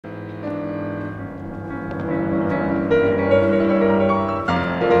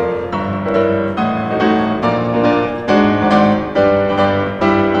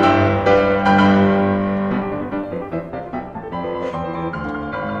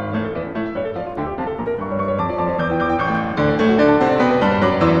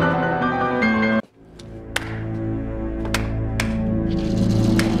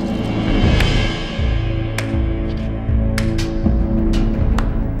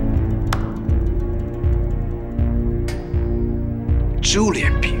收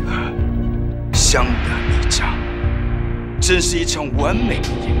敛平和，相得益彰，真是一场完美的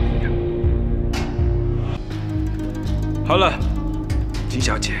演绎啊！好了，金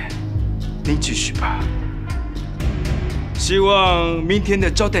小姐，您继续吧。希望明天的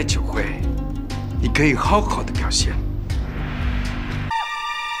招待酒会，你可以好好的表现。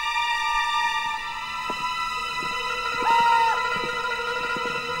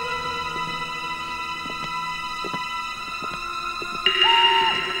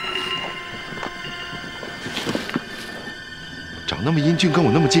 长那么英俊，跟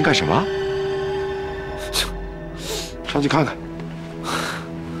我那么近干什么？上去看看。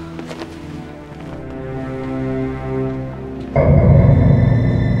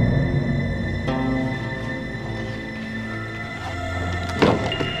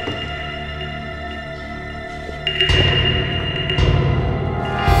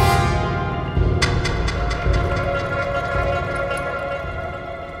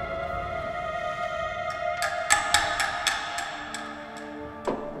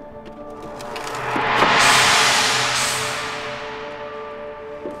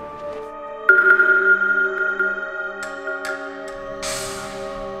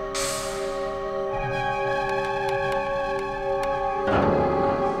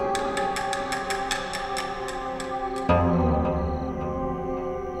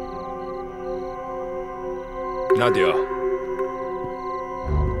纳迪尔，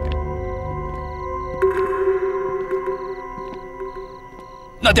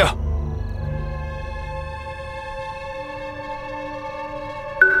纳迪尔，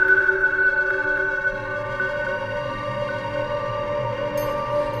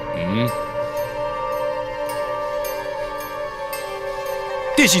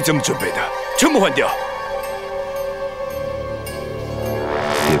电信怎么准备的？全部换掉。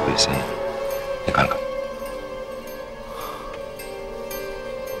夜鬼神，你看看。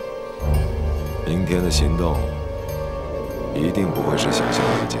 明天的行动一定不会是想象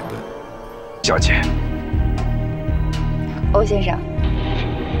那么简单。小姐，欧先生，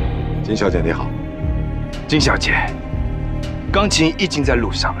金小姐你好。金小姐，钢琴已经在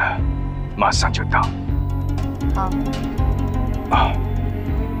路上了，马上就到。好。啊，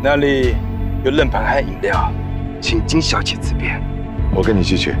那里有冷盘和饮料，请金小姐自便。我跟你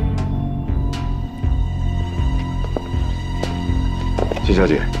去取。金小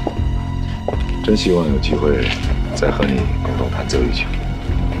姐。 真希望有机会再和你共同弹奏一曲。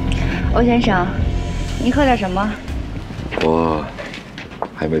欧先生，你喝点什么？我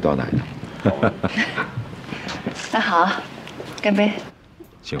还没倒奶呢。那好，干杯。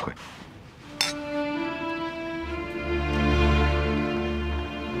幸会。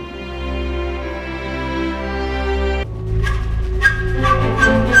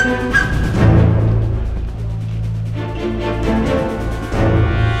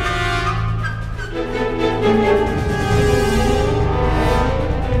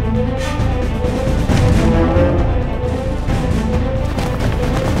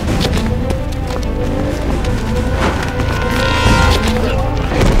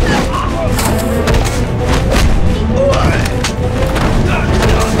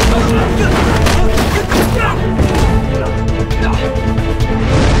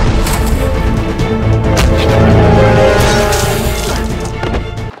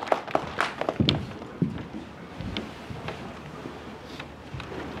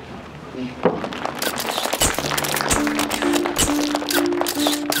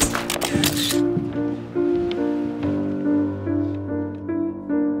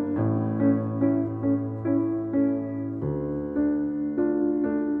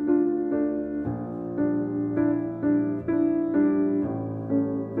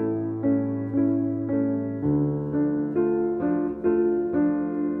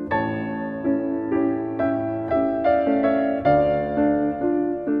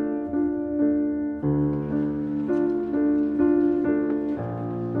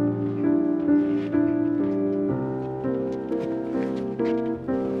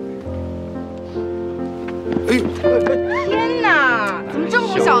天哪，怎么这么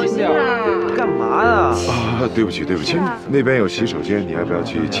不小心啊？干嘛呀？啊，对不起，对不起，那边有洗手间，你要不要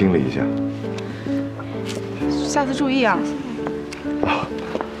去清理一下？下次注意啊。啊。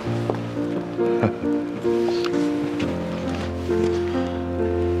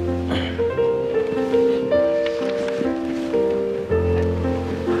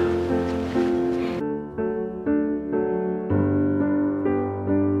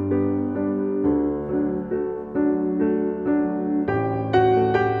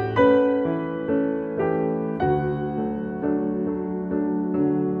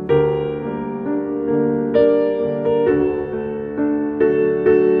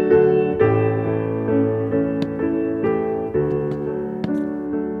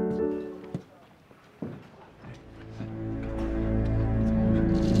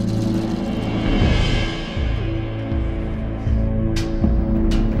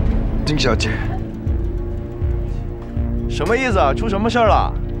小姐，什么意思啊？出什么事儿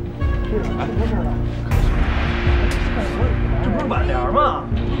了？出什么事了？这不是挽联吗？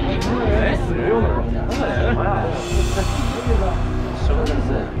哎，死人用的吗？什么意思？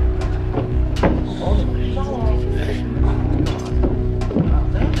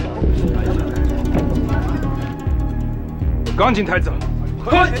钢琴抬走。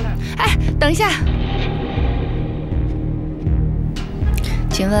快！哎，等一下，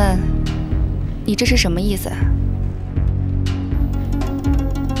请问你这是什么意思？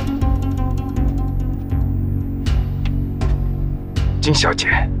金小姐，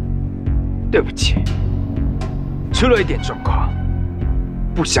对不起，出了一点状况，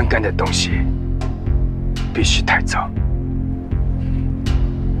不相干的东西必须抬走。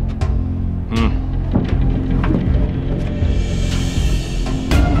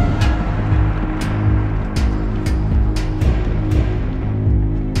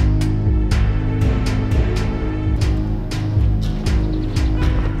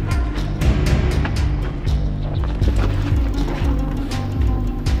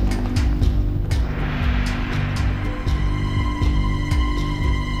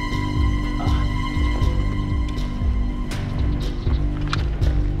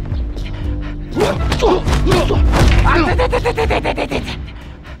对，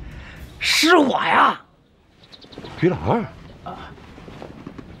是我呀，于老二。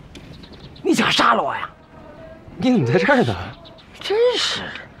你想杀了我呀？你怎么在这儿呢？真是，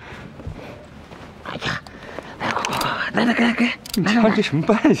哎呀，快，来，你唱这什么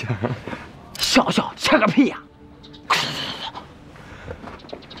扮相？笑像个屁呀！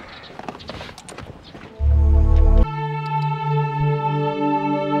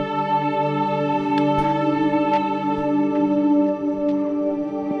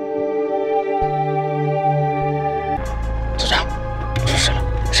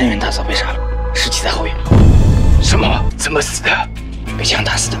深渊大嫂被杀了，尸体在后院。什么？怎么死的？被枪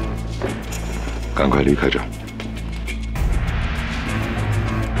打死的。赶快离开这儿。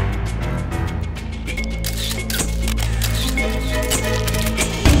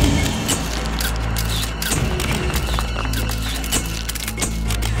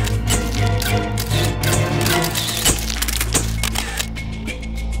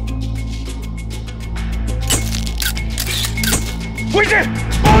回去！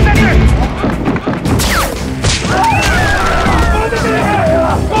帮我在这里！帮我在这里！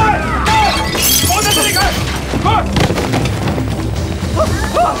快！帮我在这里开！快！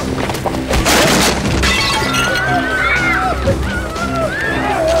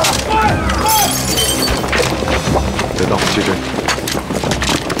再到接针。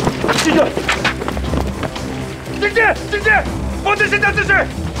进去！放在身上继续！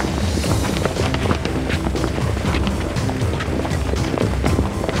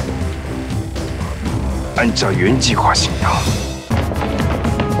按照原计划行动。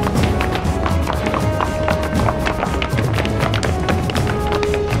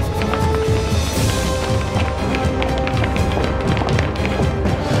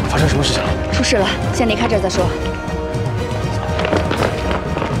发生什么事情了？出事了，先离开这儿再说。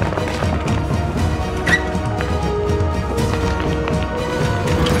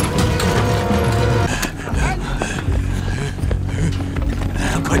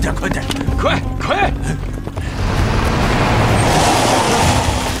快点！快！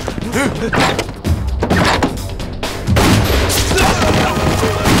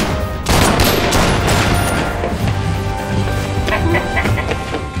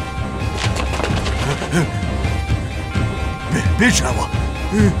别杀我！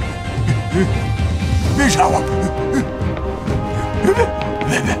别杀我！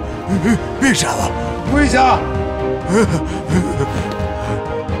别杀我！跪下！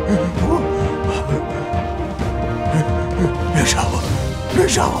别杀我！别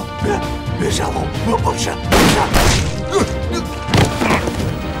杀我！别杀我！我不是！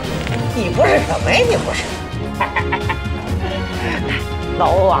你不是什么呀？你不是？老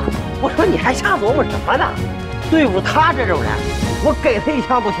欧啊，我说你还瞎琢磨什么呢？对付他这种人，我给他一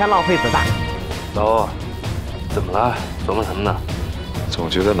枪都嫌浪费子弹。老欧，怎么了？琢磨什么呢？总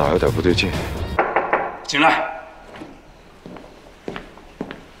觉得哪有点不对劲。进来。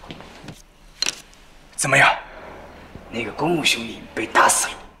怎么样？那个公务兄弟被打死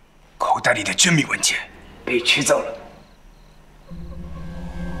了，口袋里的机密文件被取走了。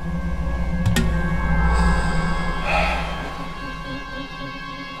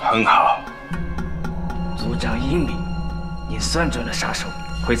很好。组长英明，你算准了杀手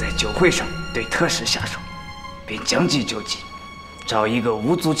会在酒会上对特使下手，便将计就计，找一个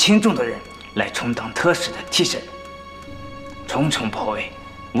无足轻重的人来充当特使的替身，重重包围，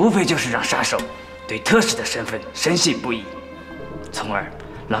无非就是让杀手对特使的身份深信不疑，从而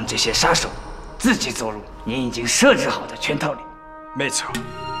让这些杀手自己走入您已经设置好的圈套里。没错，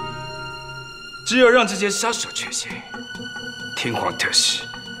只有让这些杀手确信天皇特使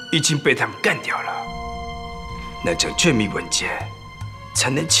已经被他们干掉了，那张绝密文件才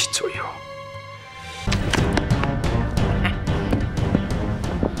能起作用。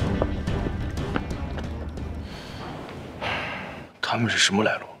他们是什么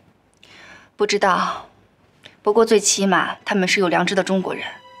来路？不知道，不过最起码他们是有良知的中国人。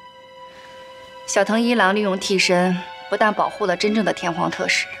小藤一郎利用替身，不但保护了真正的天皇特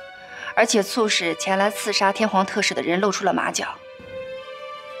使，而且促使前来刺杀天皇特使的人露出了马脚。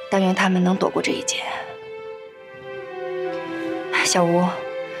但愿他们能躲过这一劫。小吴，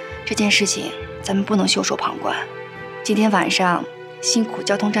这件事情咱们不能袖手旁观。今天晚上辛苦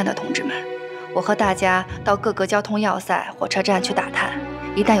交通站的同志们，我和大家到各个交通要塞、火车站去打探，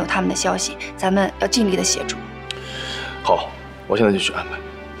一旦有他们的消息，咱们要尽力的协助。好，我现在就去安排。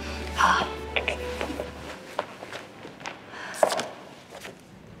好。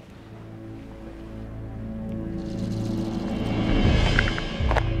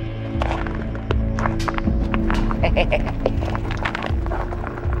嘿嘿嘿。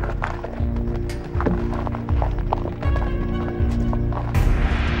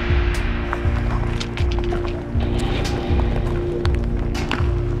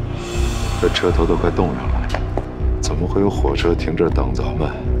这车头都快冻上了，怎么会有火车停这儿等咱们？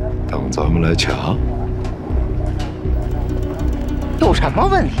等咱们来抢？有什么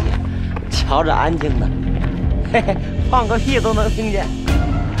问题？瞧着安静的，嘿嘿，放个屁都能听见。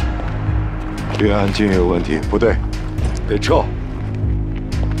越安静越有问题，不对，得撤。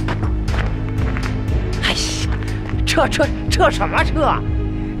哎呀，撤什么撤？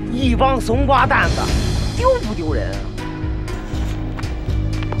一帮怂瓜蛋子，丢不丢人啊？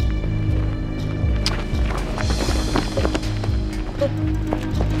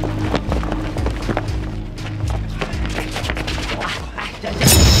找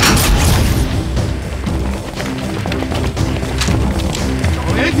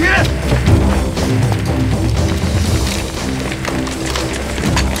连体！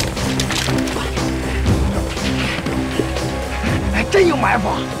还真有埋伏！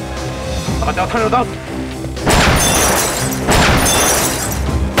大家探着灯。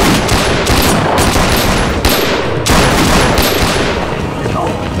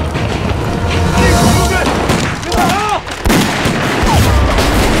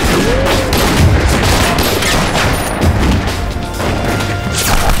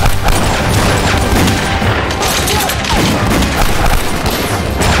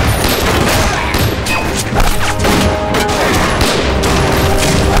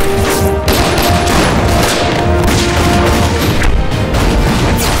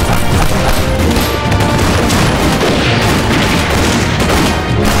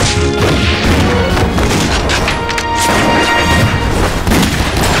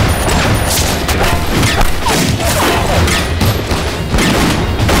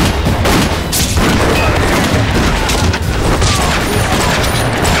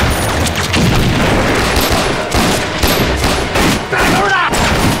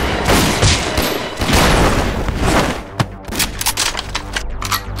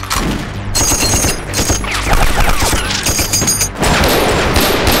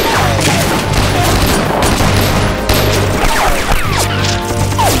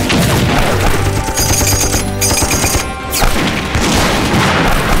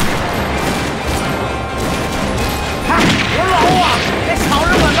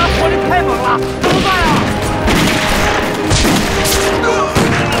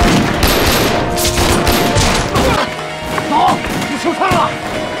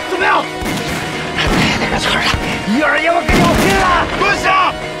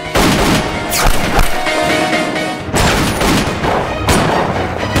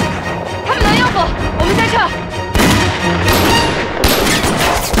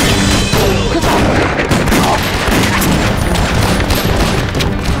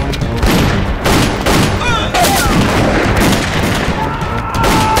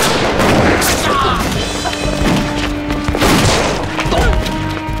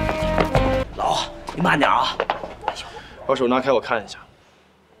慢点啊！把手拿开，我看一下。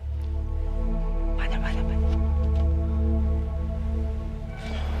慢点。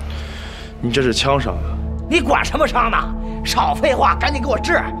你这是枪伤啊？你管什么伤呢？少废话，赶紧给我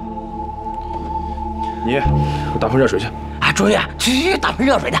治！你给我打盆热水去。啊，卓越，去打盆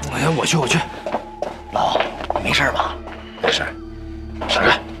热水去。哎呀，我去。老，你没事吧？没事。闪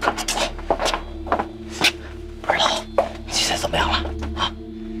开！不是老，你现在怎么样了？啊？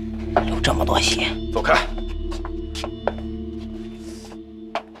起。走开！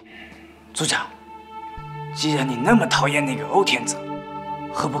组长，既然你那么讨厌那个欧天泽，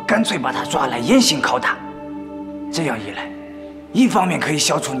何不干脆把他抓来严刑拷打？这样一来，一方面可以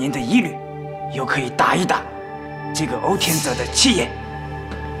消除您的疑虑，又可以打一打这个欧天泽的气焰。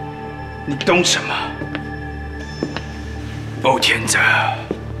你懂什么？欧天泽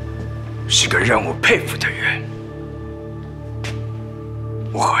是个让我佩服的人，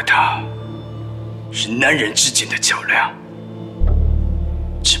我和他是男人之间的较量。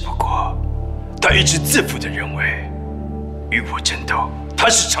只不过他一直自负地认为，与我争斗，他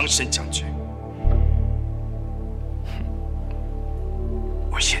是长生将军。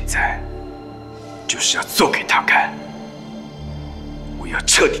我现在就是要做给他看，我要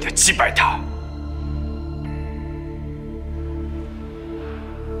彻底地击败他。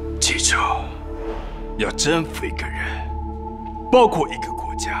记住，要征服一个人，包括一个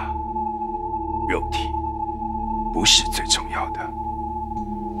国家，肉体不是最重要的。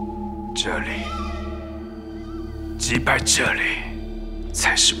这里，击败这里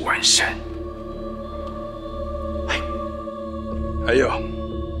才是完胜。还有，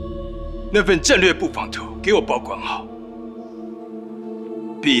那份战略布防图给我保管好，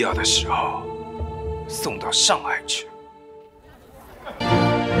必要的时候送到上海去。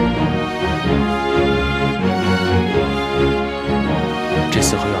这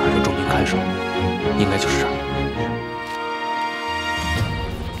四合院还是重兵看守，应该就是这儿。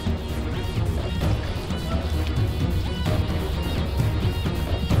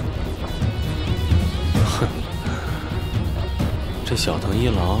哼，这小藤一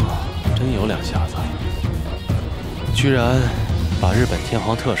郎真有两下子，居然把日本天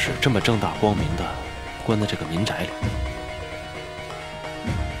皇特使这么正大光明的关在这个民宅里。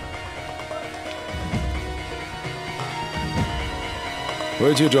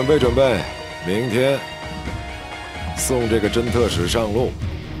回去准备准备，明天送这个真特使上路。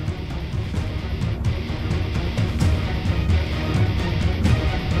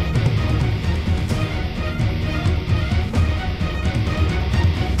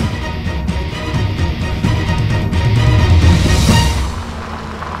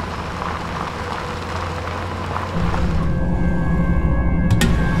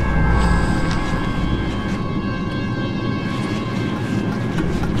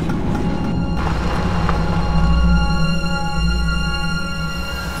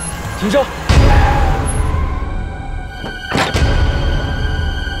停车！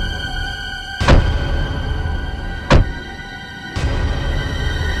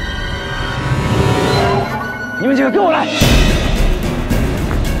你们几个跟我来！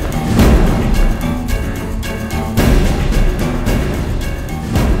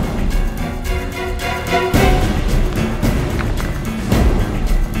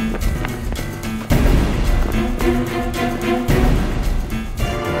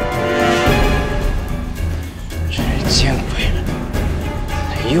见鬼了！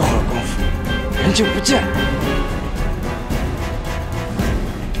一会儿功夫，人就不见了。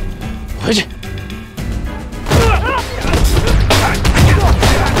回去。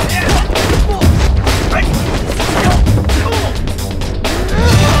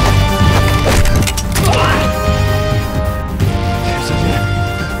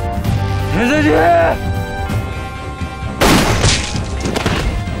别下去！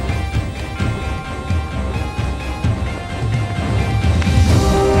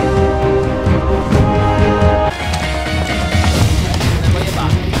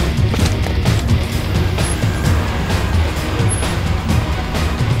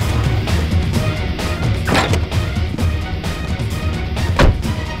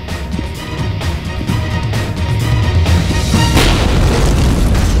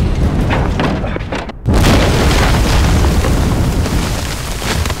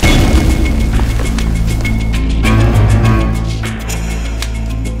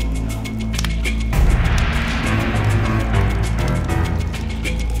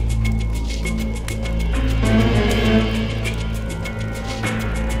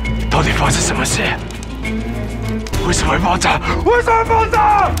到底发生什么事？为什么会爆炸？为什么会爆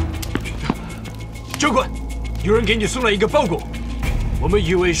炸？教官，有人给你送来一个包裹，我们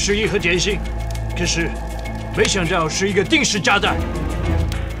以为是一盒点心，可是没想到是一个定时炸弹。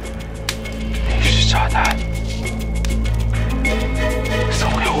定时炸弹，送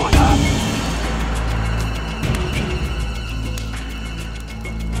给我的。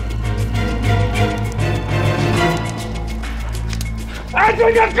哎，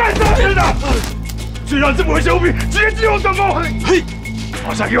这个干什么的？居然这么危险物品直接进入城堡！嘿，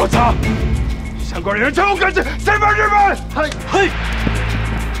马上给我查！相关人员全部赶至，遣返日本！嘿，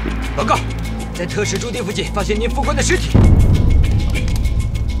报告，在特使驻地附近发现您副官的尸体。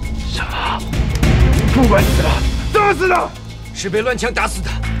什么？副官死了？怎么死的？是被乱枪打死的。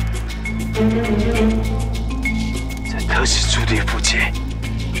在特使驻地附近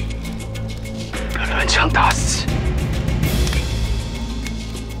被乱枪打死。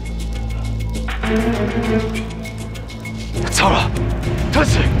糟了，特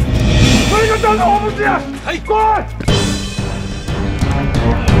使！为什么挡着我不见？哎，滚！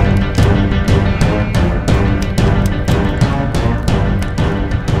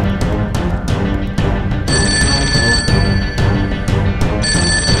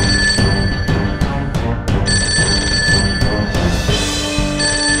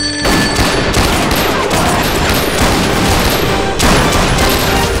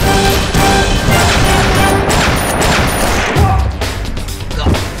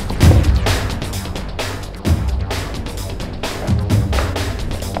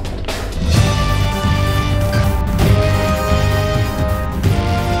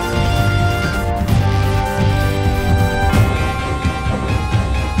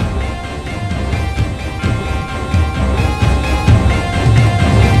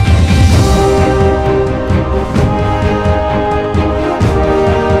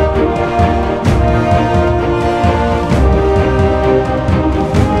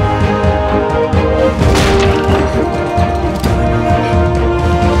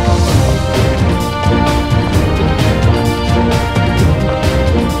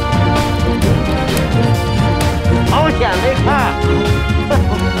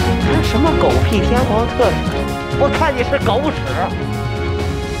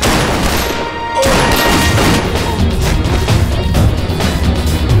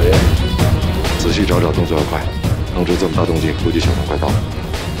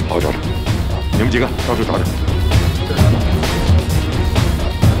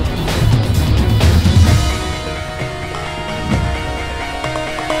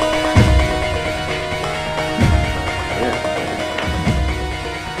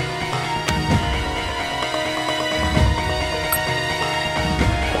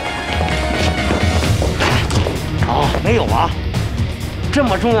没有啊，这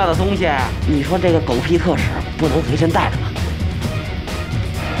么重要的东西，你说这个狗屁特使不能随身带着吗？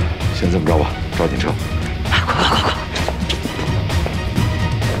先这么着吧，抓紧车。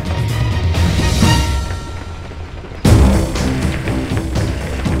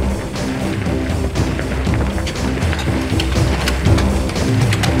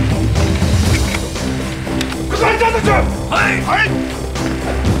快！快站上去！哎！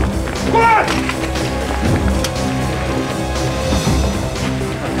过来！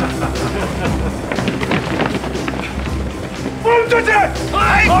放下去！哎！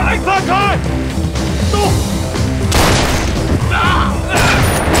放开！动！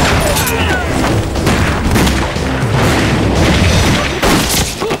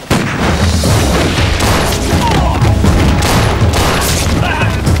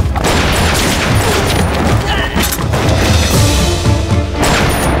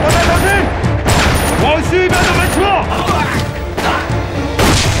大家小心，往西边的门撤！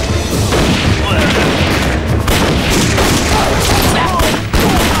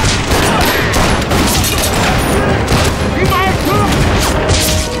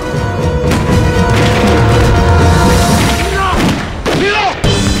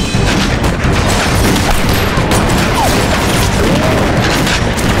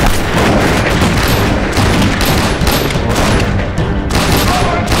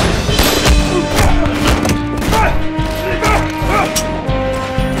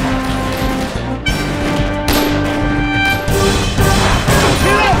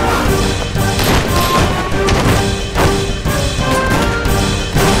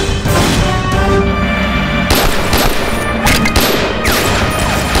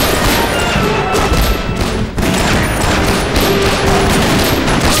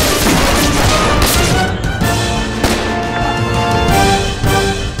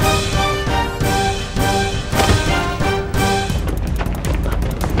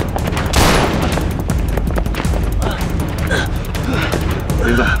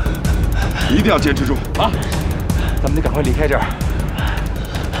林子，一定要坚持住啊！咱们得赶快离开这儿。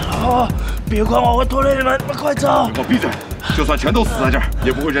好，别管我，我拖累你们，快走！你给我闭嘴！就算全都死在这儿，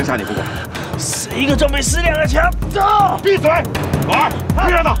也不会扔下你不管。死一个总比死两个强。走！闭嘴！老二，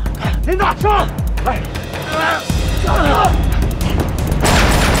别让他！林子，上！哎，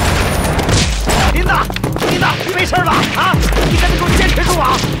林子，你没事吧？啊，你赶紧给我坚持住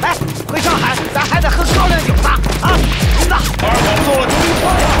啊！哎，回上海咱还得喝高粱酒呢！啊，林子，二跑不动了，终于快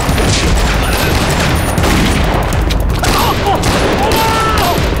了！快走！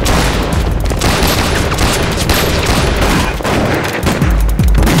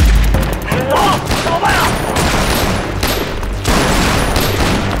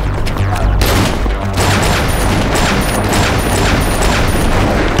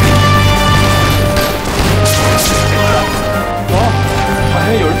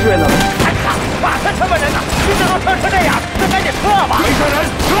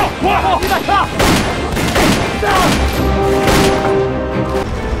后，你的车。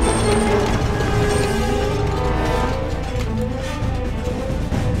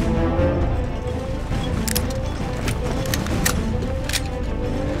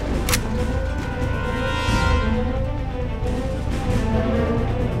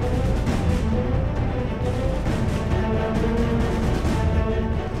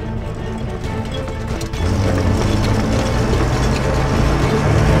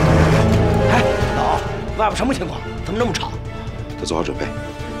外边什么情况？怎么那么吵？都做好准备，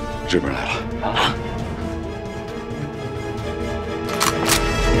日本人来了啊！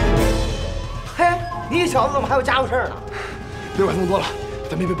嘿，你小子怎么还有家伙事呢？别管那么多了，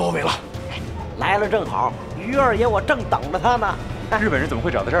咱们被包围了。来了正好，于二爷我正等着他呢。日本人怎么会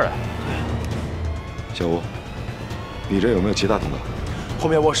找到这儿来？小吴，你这有没有其他通道？后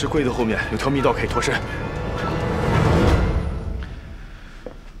面卧室柜子后面有条密道可以脱身。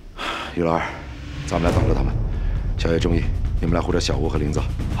于老二。 咱们来等着他们，小叶、正义，你们来护着小吴和林子。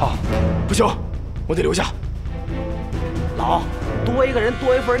好，不行，我得留下。老，多一个人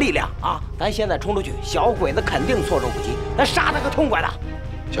多一份力量啊！咱现在冲出去，小鬼子肯定措手不及，咱杀他个痛快的。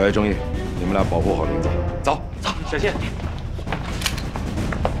小叶、正义，你们俩保护好林子。走，走，小心。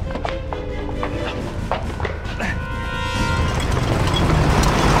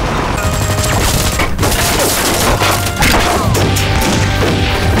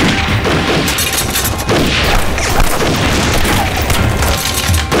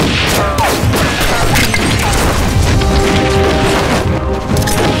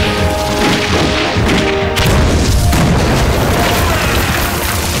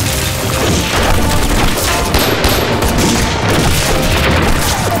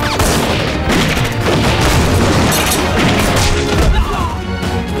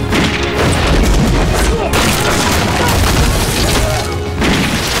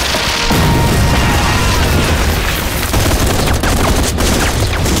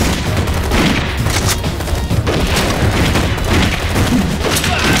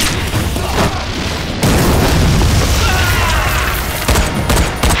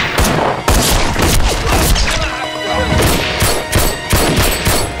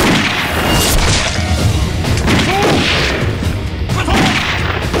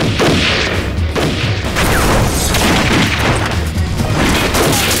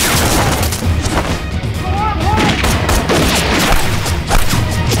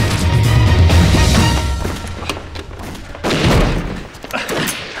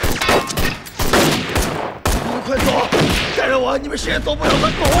 你们谁也走不了，快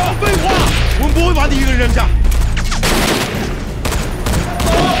走啊！废话，我们不会把你一个人扔下。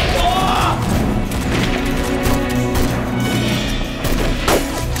走啊！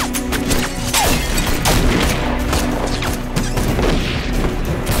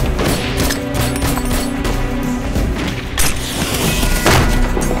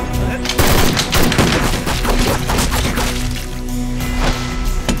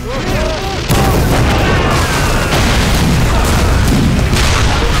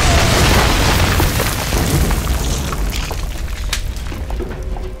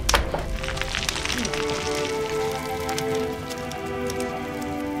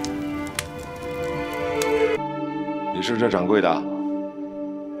你是这掌柜的？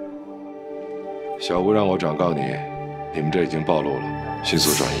小吴让我转告你，你们这已经暴露了，迅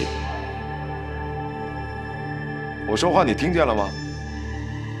速转移。我说话你听见了吗？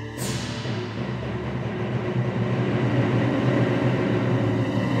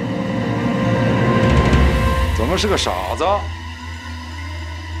怎么是个傻子？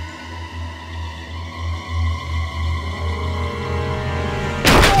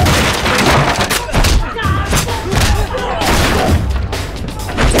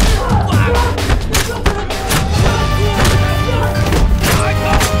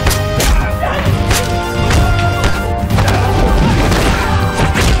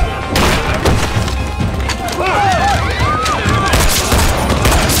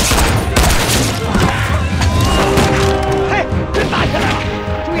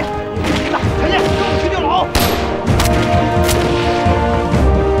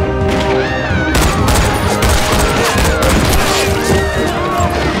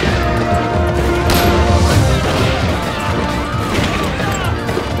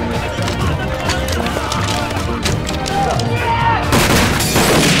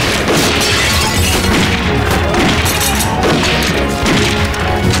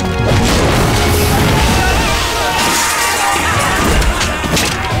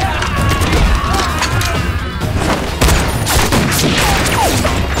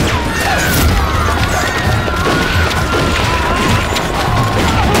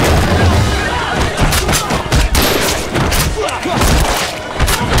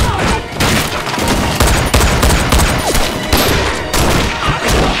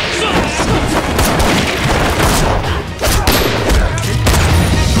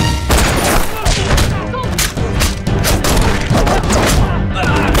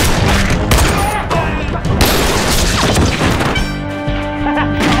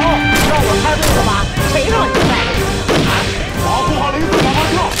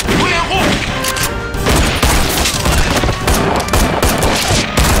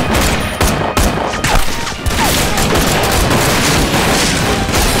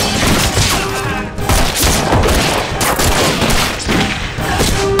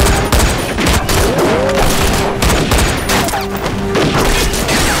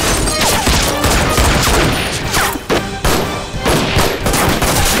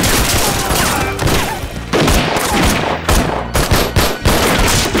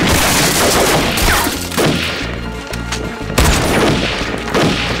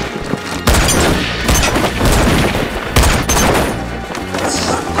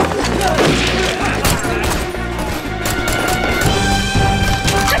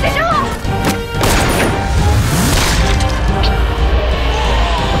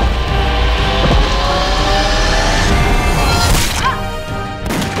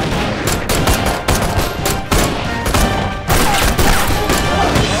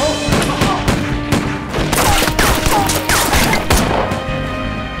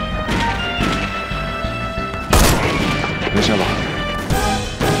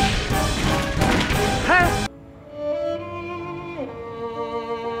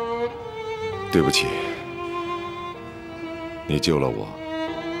对不起，你救了我，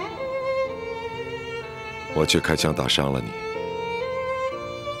我却开枪打伤了你。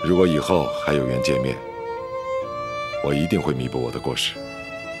如果以后还有缘见面，我一定会弥补我的过失。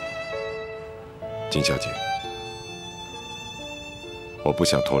金小姐，我不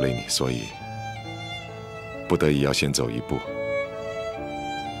想拖累你，所以不得已要先走一步，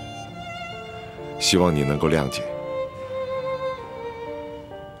希望你能够谅解。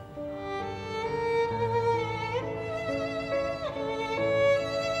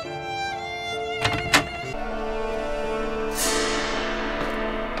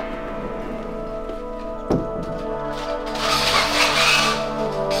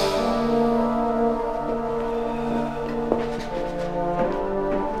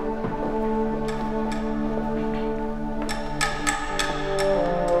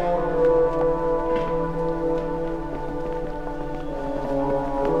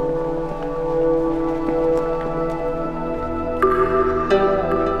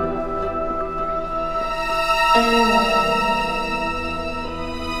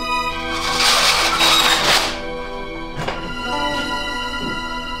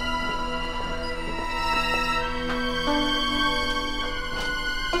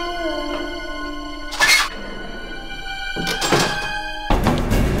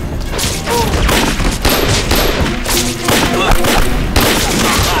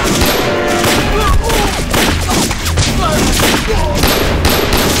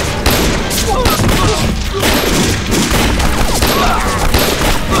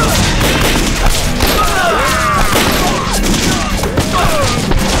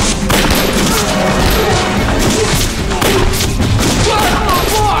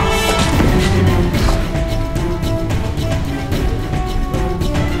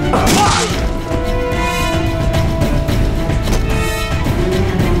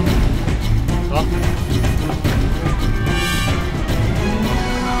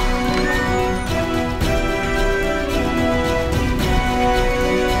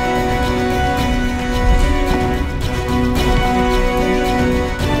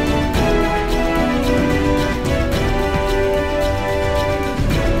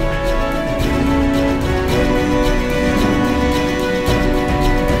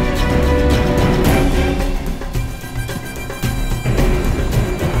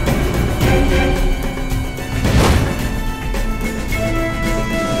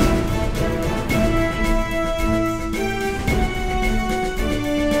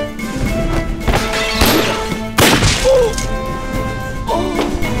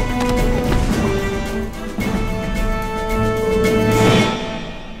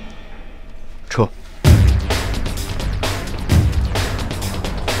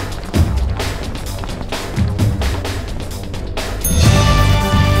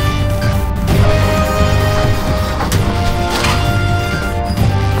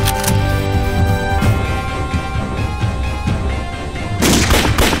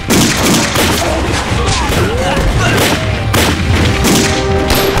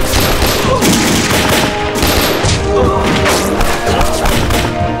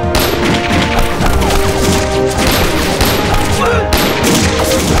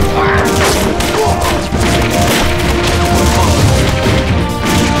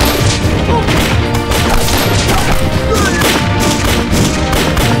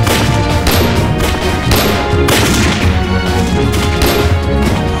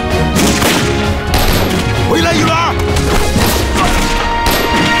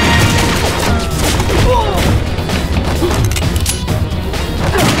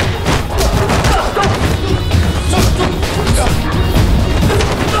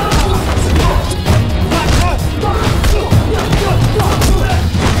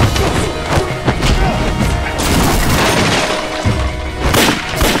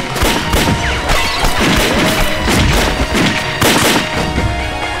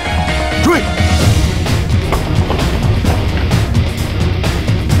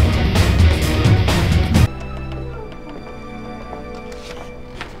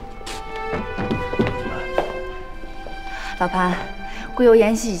老潘，贵由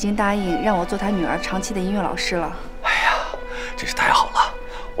妍希已经答应让我做他女儿长期的音乐老师了。哎呀，真是太好了，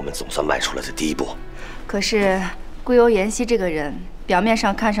我们总算迈出了这第一步。可是贵由妍希这个人，表面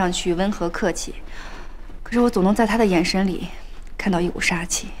上看上去温和客气，可是我总能在他的眼神里看到一股杀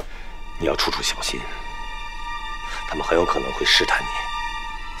气。你要处处小心，他们很有可能会试探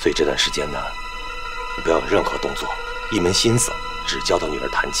你，所以这段时间呢，你不要有任何动作，一门心思只教导女儿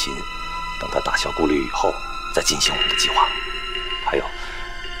弹琴，等她打消顾虑以后，再进行我们的计划。还有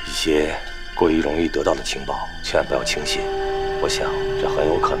一些过于容易得到的情报，千万不要轻信。我想这很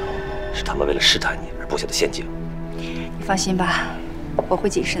有可能是他们为了试探你而布下的陷阱。你放心吧，我会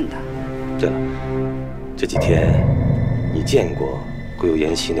谨慎的。对了，这几天你见过贵由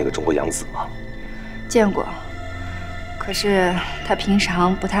妍希那个中国养子吗？见过，可是他平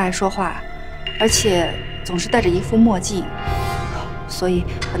常不太爱说话，而且总是戴着一副墨镜，所以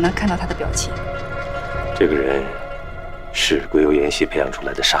很难看到他的表情。这个人是贵由妍希培养出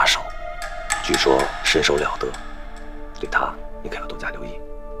来的杀手，据说身手了得，对他你可要多加留意。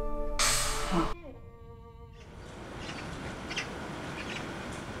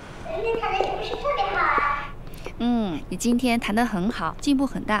你今天弹得很好，进步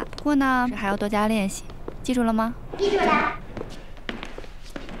很大。不过呢，还要多加练习，记住了吗？记住了。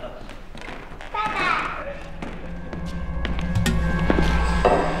拜拜。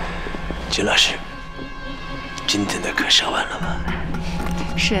金老师，今天的课上完了吗？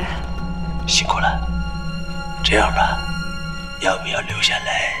是。辛苦了。这样吧，要不要留下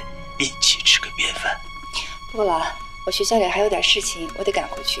来一起吃个便饭？不了，我学校里还有点事情，我得赶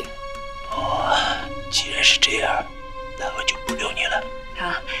回去。哦，既然是这样，那我就不留你了。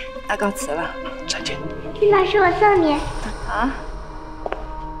好，那告辞了。再见。金老师，我送你。好。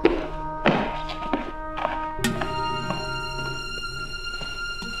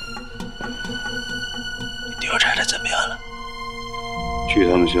你调查的怎么样了？据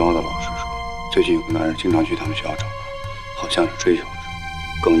他们学校的老师说，最近有个男人经常去他们学校找他，好像是追求着。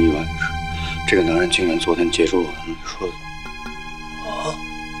更意外的是，这个男人竟然昨天劫持了他们的车子。哦，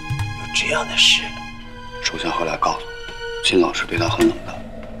有这样的事？手下后来告诉我，金老师对他很冷淡。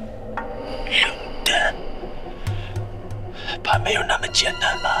冷淡？怕没有那么简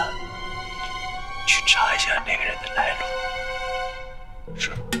单吧？去查一下那个人的来路。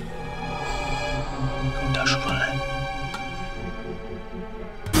是。跟大叔说来。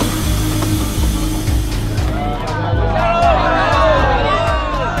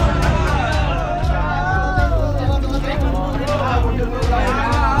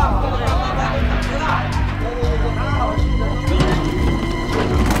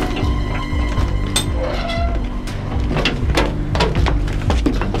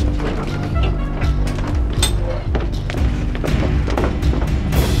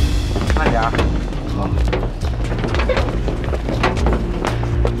慢点。好。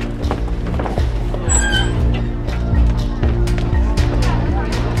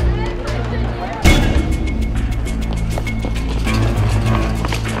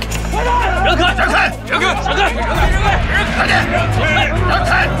让开！让开！让开！让开！让开！快点！让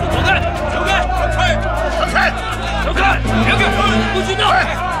开！让开！让开！让开！让开！让开！让开！不许动！快！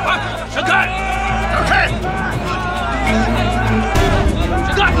让开！让开！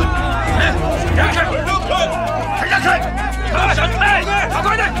让开！让开！让开！让开！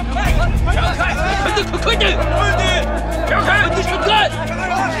快点！让开！快点！让开！你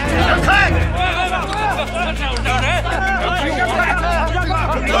让开！让开！让人！让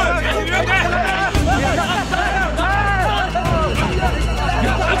开！让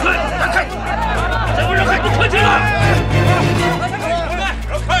开！让开！再不让开，你快进来！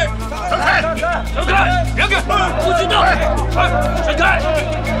让开！让开！让开！让开！不许动！让开！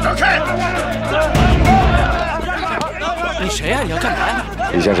让开！你谁呀？你要干嘛呀？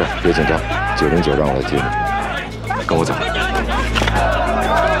李先生，别紧张，909让我来接你，跟我走。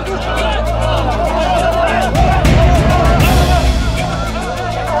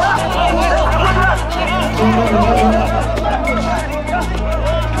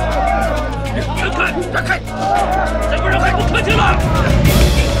让开！再不让开，你快进来！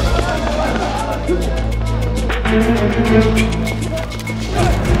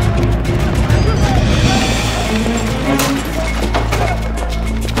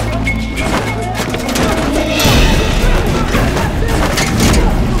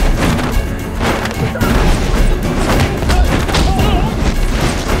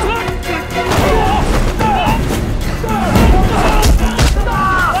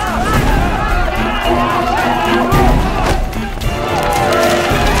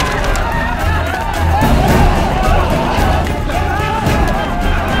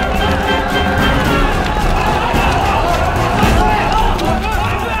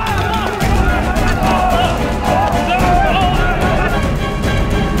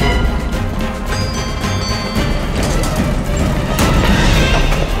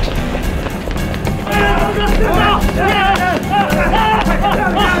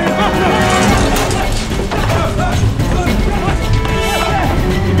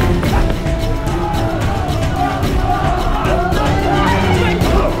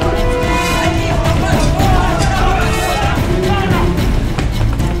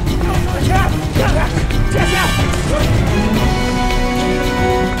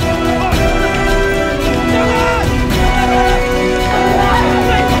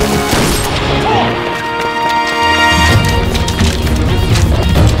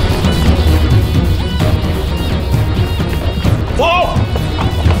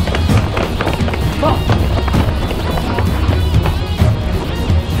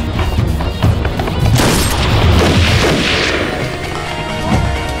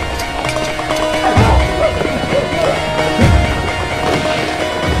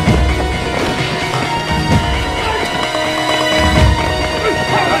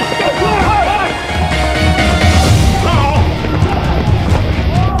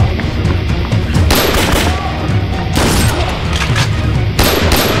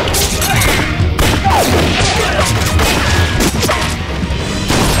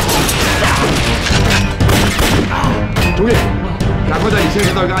精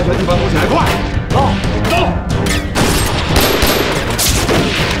神到一个安全地方躲起来，快！走，走！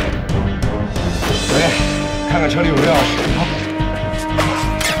哎，看看车里有没有钥匙。好。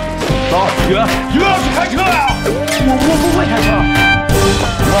走，宇文，有钥匙开车呀！我不会开车。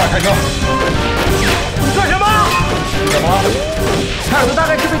宇文，开车。你干什么？怎么了？太子大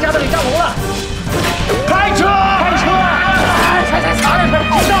概是被夹到李家龙了。开车！开车！踩！你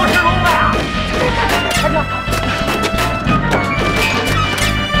肇事龙啊！开车！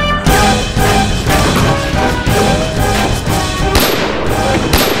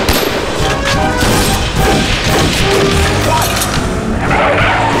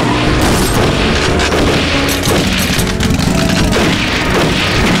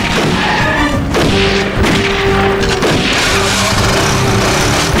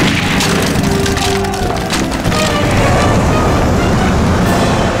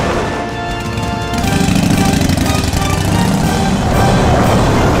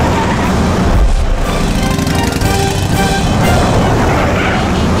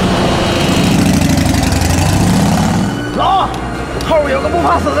 后面有个不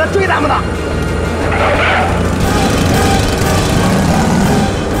怕死的追咱们的。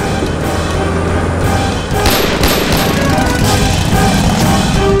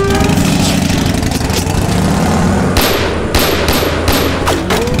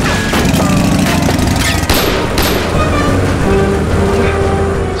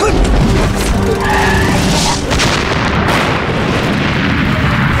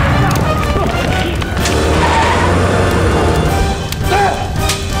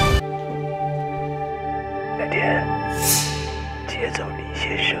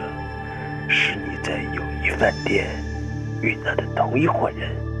同一伙人。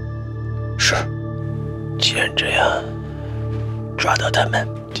是，既然这样，抓到他们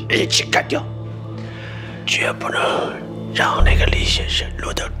一起干掉，绝不能让那个李先生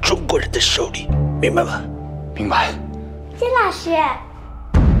落到中国人的手里，明白吗？明白。金老师，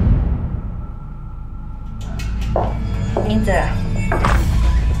名字。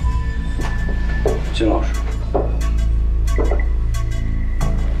金老师。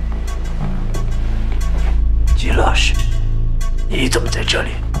 金老师，你怎么在这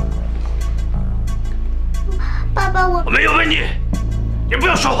里？爸爸，我没有问你，你不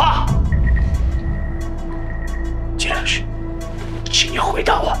要说话。金老师，请你回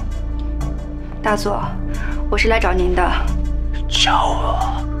答我。大佐，我是来找您的。找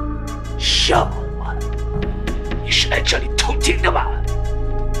我？笑话！你是来这里偷听的吧？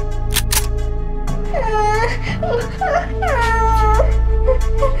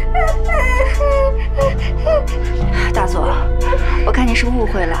大佐，我看您是误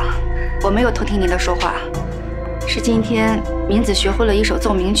会了，我没有偷听您的说话，是今天明子学会了一首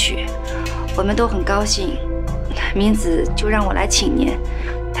奏鸣曲，我们都很高兴，明子就让我来请您，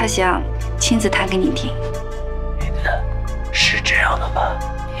她想亲自弹给您听。是这样的吗？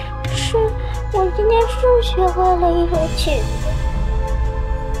是，我今天是学会了一首曲子。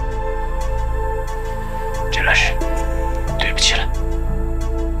金老师，对不起了。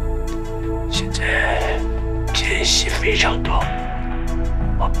 现在间隙非常多，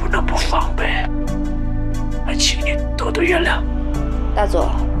我不能不防备，还请你多多原谅。大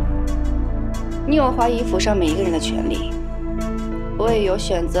佐，你有怀疑府上每一个人的权利，我也有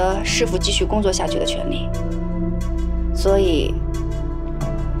选择是否继续工作下去的权利，所以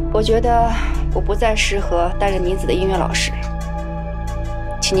我觉得我不再适合担任明子的音乐老师，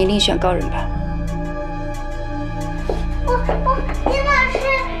请您另选高人吧。金老师，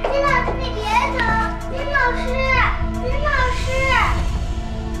金老师，你别走！金老师，金老师，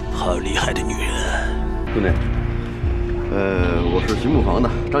好厉害的女人！兄弟，我是巡捕房的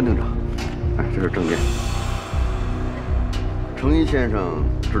张警长，哎，这是证件。程一先生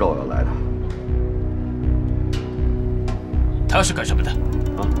知道我要来的。他是干什么的？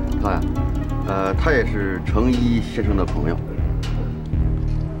啊，他呀，他也是程一先生的朋友。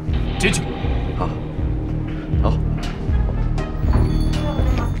进去。好，好。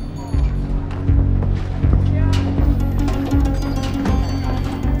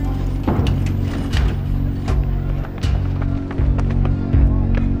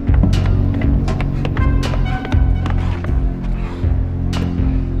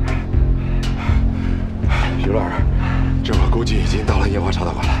 估计已经到了烟花茶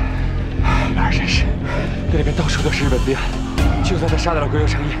道馆了。哪儿真是，那边到处都是日本兵，就算他杀得了龟头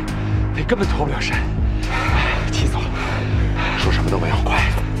成义，他也根本脱不了身。气死我了！说什么都没有，快！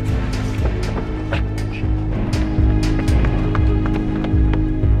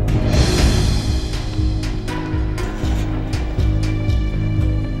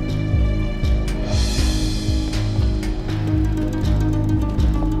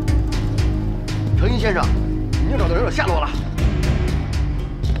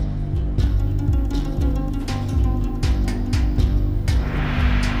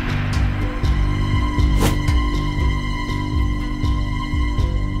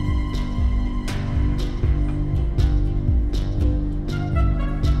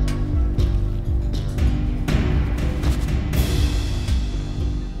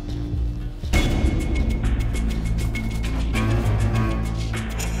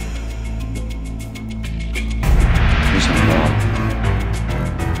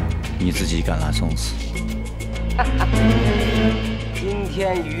你自己敢来送死？今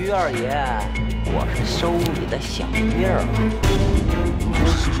天于二爷，我是收你的小命儿。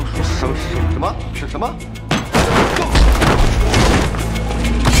什么？是什么？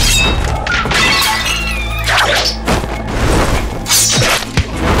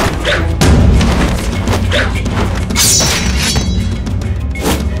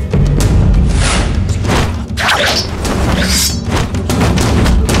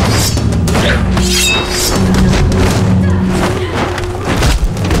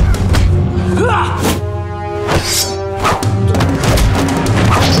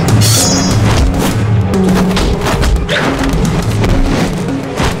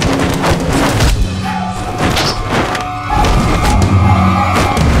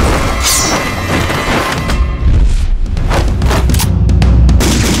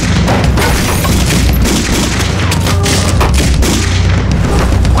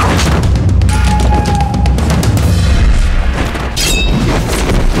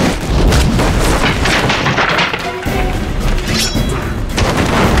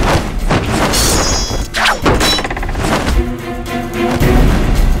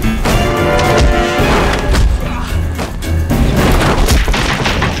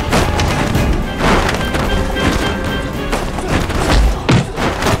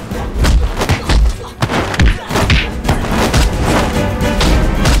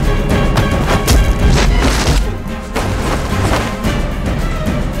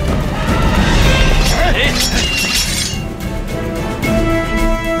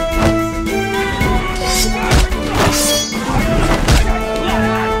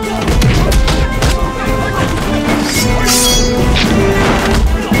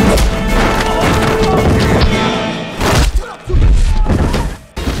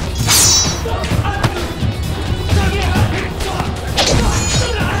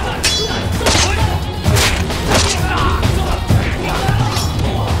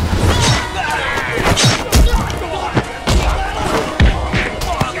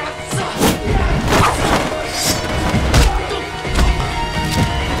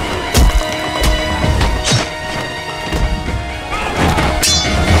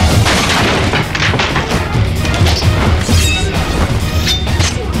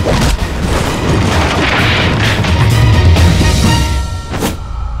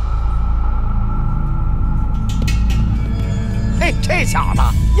 这小子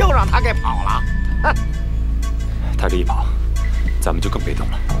又让他给跑了，哼！他这一跑，咱们就更被动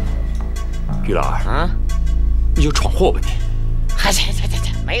了。于老二，你就闯祸吧你！嗨，切，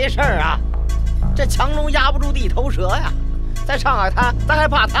没事儿啊，这强龙压不住地头蛇呀，在上海滩咱还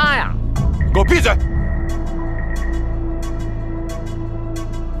怕他呀？给我闭嘴！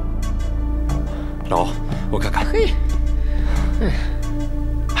老欧，我看看。嘿，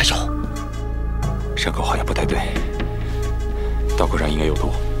哎呦，伤口好像不太对。 刀口上应该有毒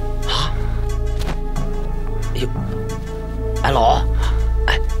啊！哎呦，哎老欧，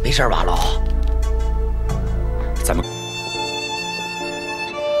哎，没事吧老欧？咱们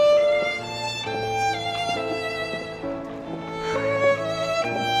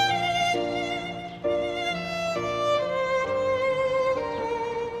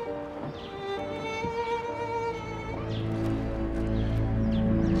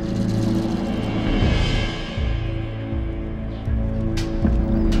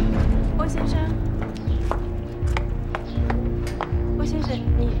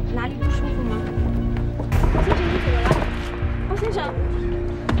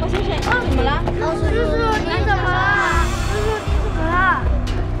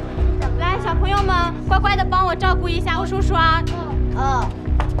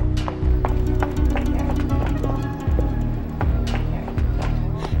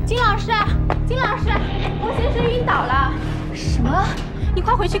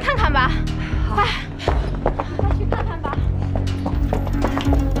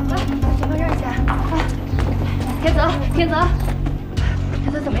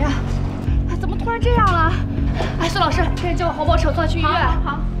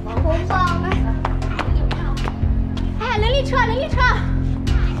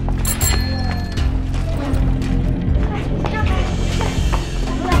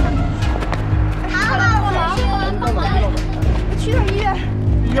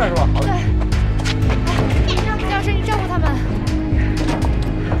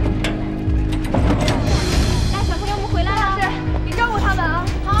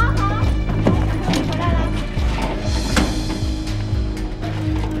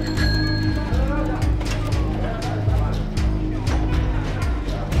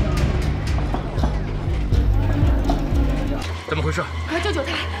怎么回事？快救救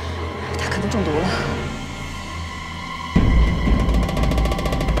他！能中毒了。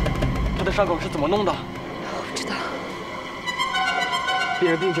他的伤口是怎么弄的？我不知道。病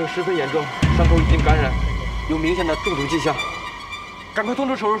人病情十分严重，伤口已经感染，有明显的中毒迹象。赶快通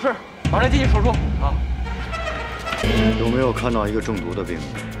知手术室，马上进行手术。好。有没有看到一个中毒的病人？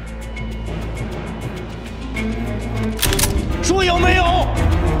说有没有？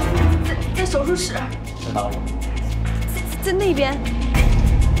在手术室。在哪里？在那边。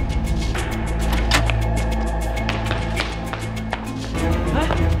哎，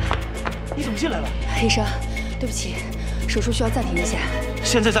你怎么进来了？医生，对不起，手术需要暂停一下。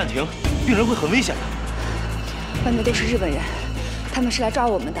现在暂停，病人会很危险的。外面都是日本人，他们是来抓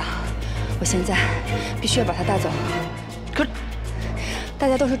我们的。我现在必须要把他带走。可，大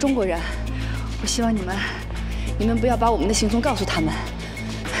家都是中国人，我希望你们不要把我们的行踪告诉他们。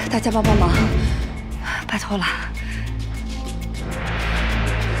大家帮帮忙，拜托了。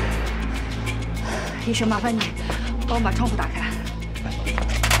医生，麻烦你帮我把窗户打开。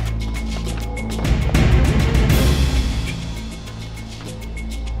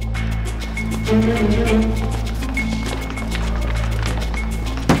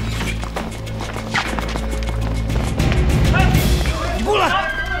你过来！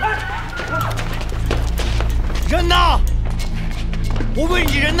人呢？我问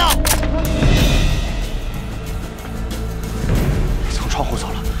你人呢？从窗户走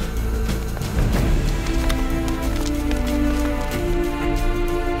了。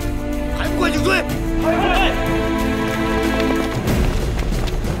还不快去追！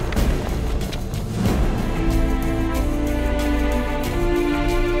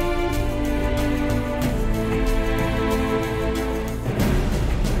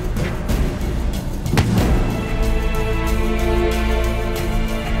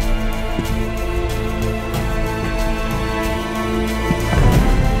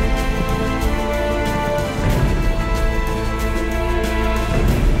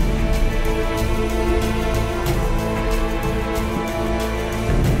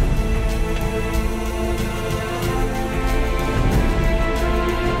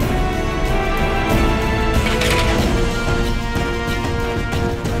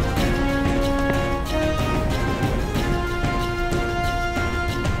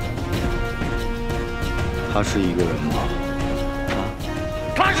他是一个人吗？啊，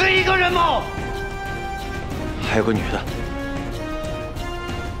他是一个人吗？还有个女的，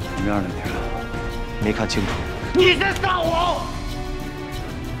什么样的女人？没看清楚。你在撒谎！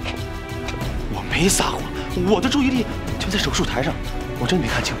我没撒谎，我的注意力就在手术台上，我真没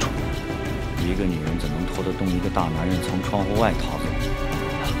看清楚。一个女人怎能拖得动一个大男人从窗户外逃走？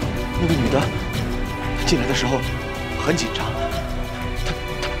那个女的进来的时候很紧张，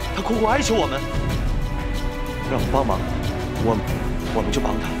她苦苦哀求我们。让我们帮忙，我们就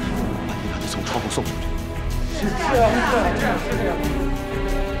帮他，把那男的从窗户送出去。是啊。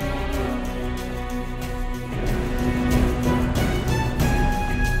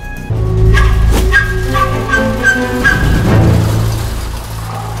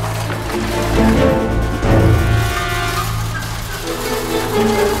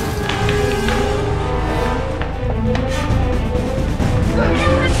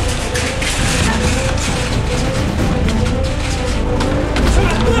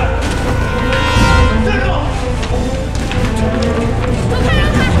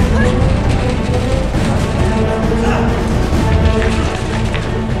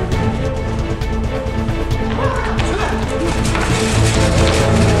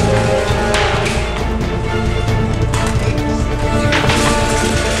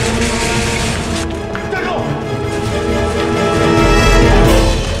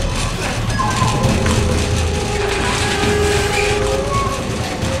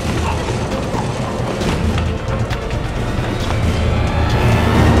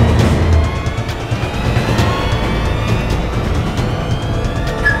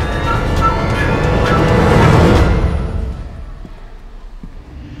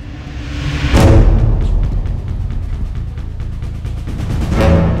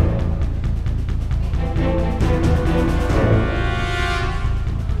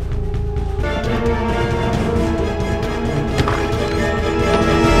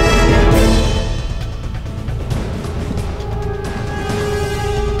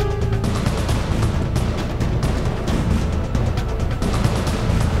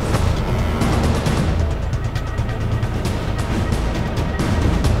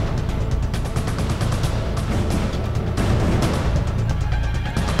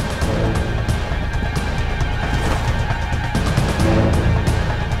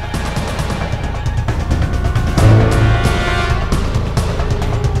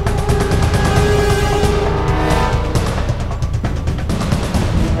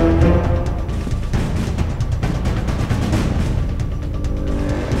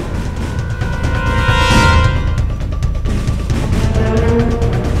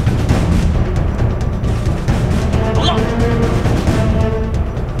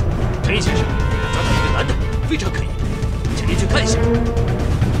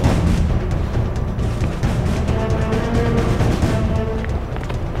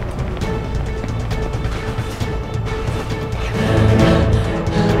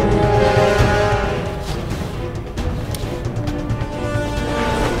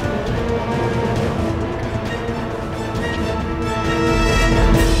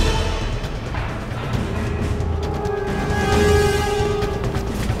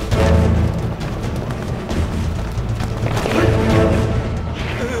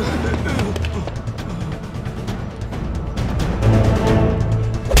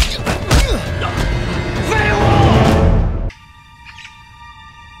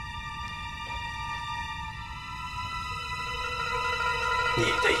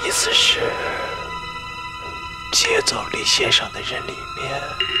先生的人里面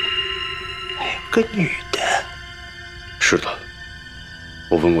还有个女的。是的，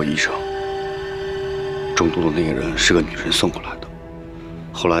我问过医生，中毒的那个人是个女人送过来的。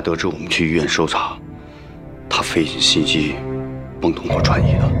后来得知我们去医院搜查，她费尽心机帮同伙转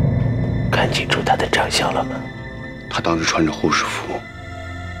移的。看清楚她的长相了吗？她当时穿着护士服，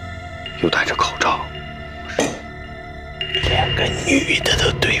又戴着口罩。2个女的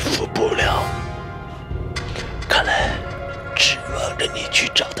都对付不了，看来指望着你去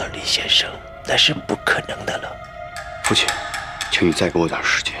找到李先生那是不可能的了。父亲，请你再给我点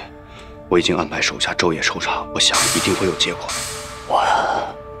时间，我已经安排手下昼夜抽查，我想一定会有结果。我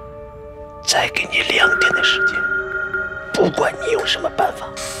再给你2天的时间，不管你用什么办法，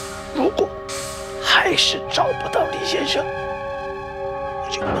如果还是找不到李先生，我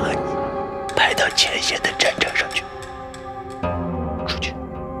就把你派到前线的战场上去。出去。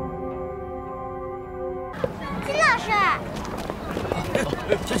金老师，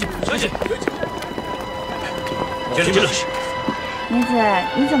小姐，金老师，明子，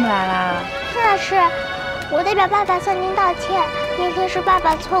你怎么来啦？金老师，我代表爸爸向您道歉，那天是爸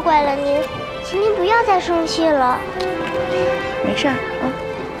爸错怪了您，请您不要再生气了。没事儿，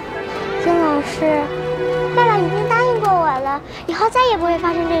金老师，爸爸已经答应过我了，以后再也不会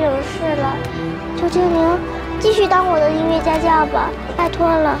发生这种事了。求求您继续当我的音乐家教吧，拜托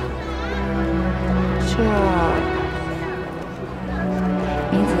了。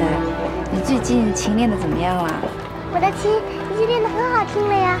明子，你最近琴练得怎么样了？我的琴已经练得很好听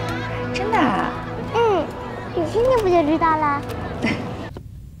了呀。真的啊？你听听不就知道了。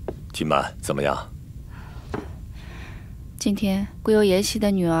金曼怎么样？今天贵由妍希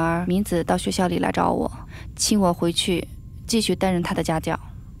的女儿明子到学校里来找我，请我回去继续担任她的家教。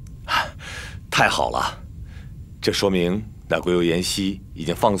太好了，这说明那贵由妍希已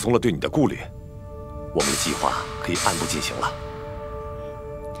经放松了对你的顾虑，我们的计划可以按部进行了。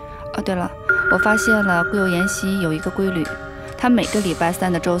哦，对了，我发现了贵由妍希有一个规律，她每个礼拜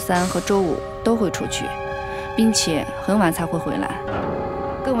3的周3和周5都会出去，并且很晚才会回来。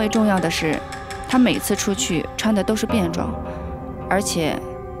更为重要的是，她每次出去穿的都是便装，而且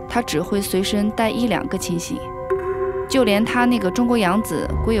她只会随身带1、2个亲信，就连她那个中国养子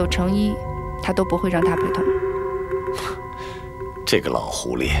贵有成一，她都不会让她陪同。这个老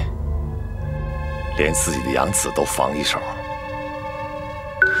狐狸，连自己的养子都防一手。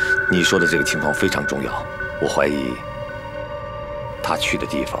你说的这个情况非常重要，我怀疑他去的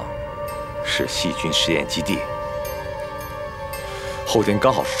地方是细菌实验基地。后天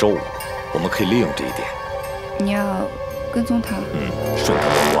刚好是周5，我们可以利用这一点。你要跟踪他？顺藤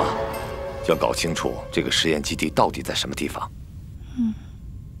摸瓜，要搞清楚这个实验基地到底在什么地方。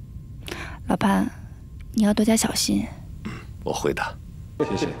老潘，你要多加小心。我会的。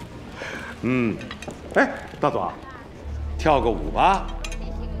谢谢。哎，大佐，跳个舞吧。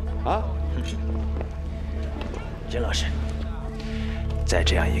啊，金老师，在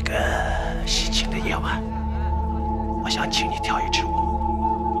这样一个喜庆的夜晚，我想请你跳一支舞。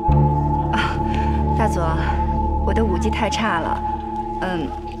大佐，我的舞技太差了，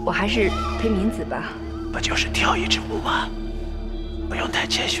我还是陪明子吧。不就是跳一支舞吗？不用太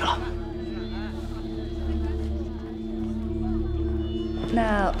谦虚了。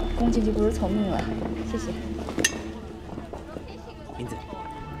那恭敬就不如从命了，谢谢。明子。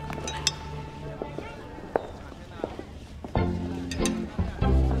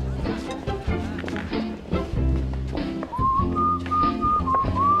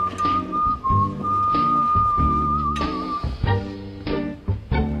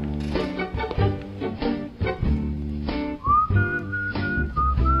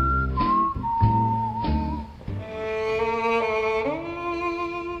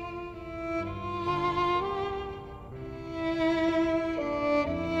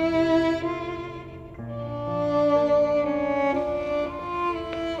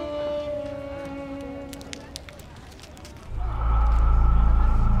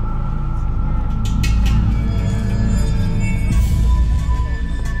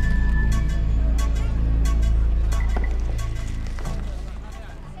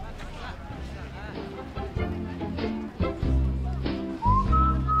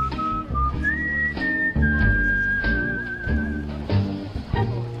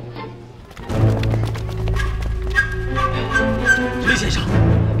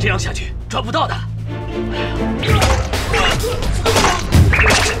这样下去抓不到的。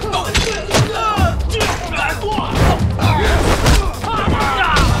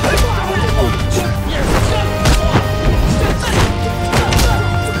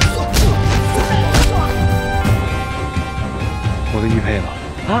我的玉佩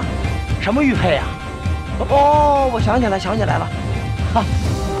呢？啊？什么玉佩呀？哦，我想起来了，哈，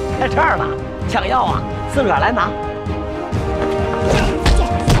在这儿呢，想要啊，自个儿来拿。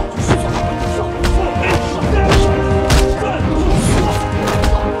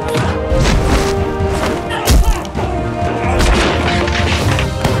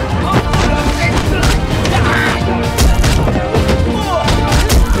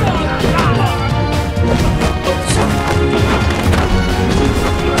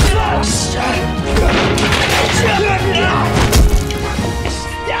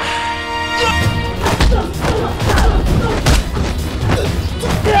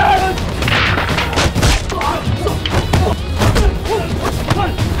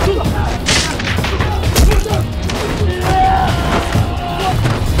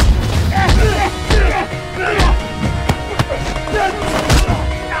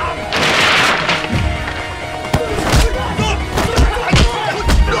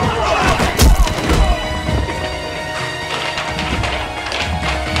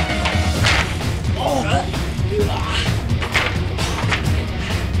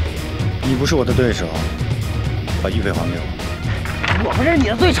你不是我的对手，把玉佩还给我。我不是你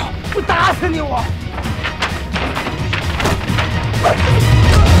的对手，我打死你！我。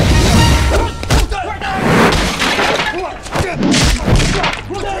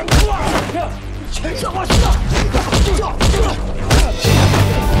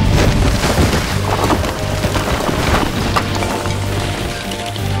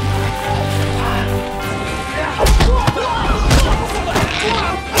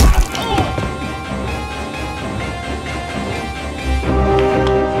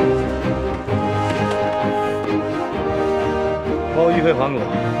把我玉佩还给我！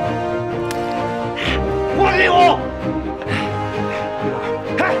还给我！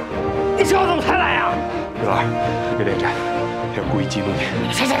哎，你小子怎么才来呀？玉兰，别恋战，要故意激怒你。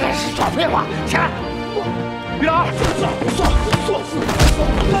谁说废话？起来！玉兰，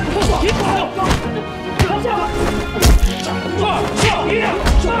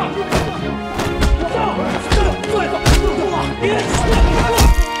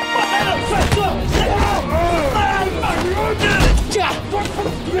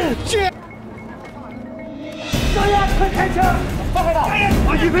少爷，快开枪！放开他！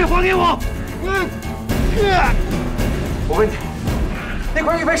把玉佩还给我！我问你，那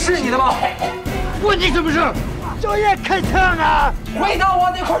块玉佩是你的吗？关你什么事？少爷，开枪啊！回答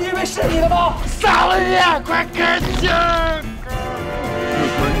我，那块玉佩是你的吗？少爷，快开枪！那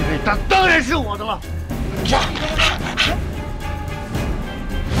块玉佩当然是我的了。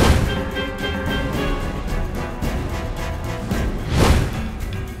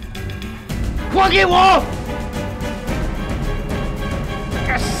还给我！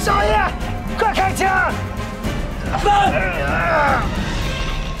少爷，快开枪！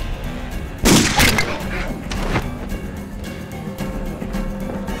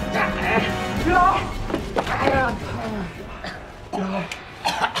玉兰，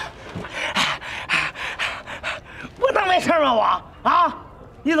我能没事吗？我啊，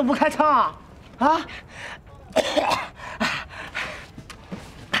你怎么不开枪啊？啊！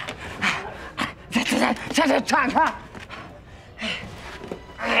这看看，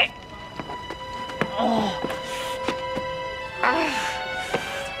哎，哦，哎，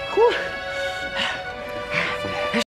呼。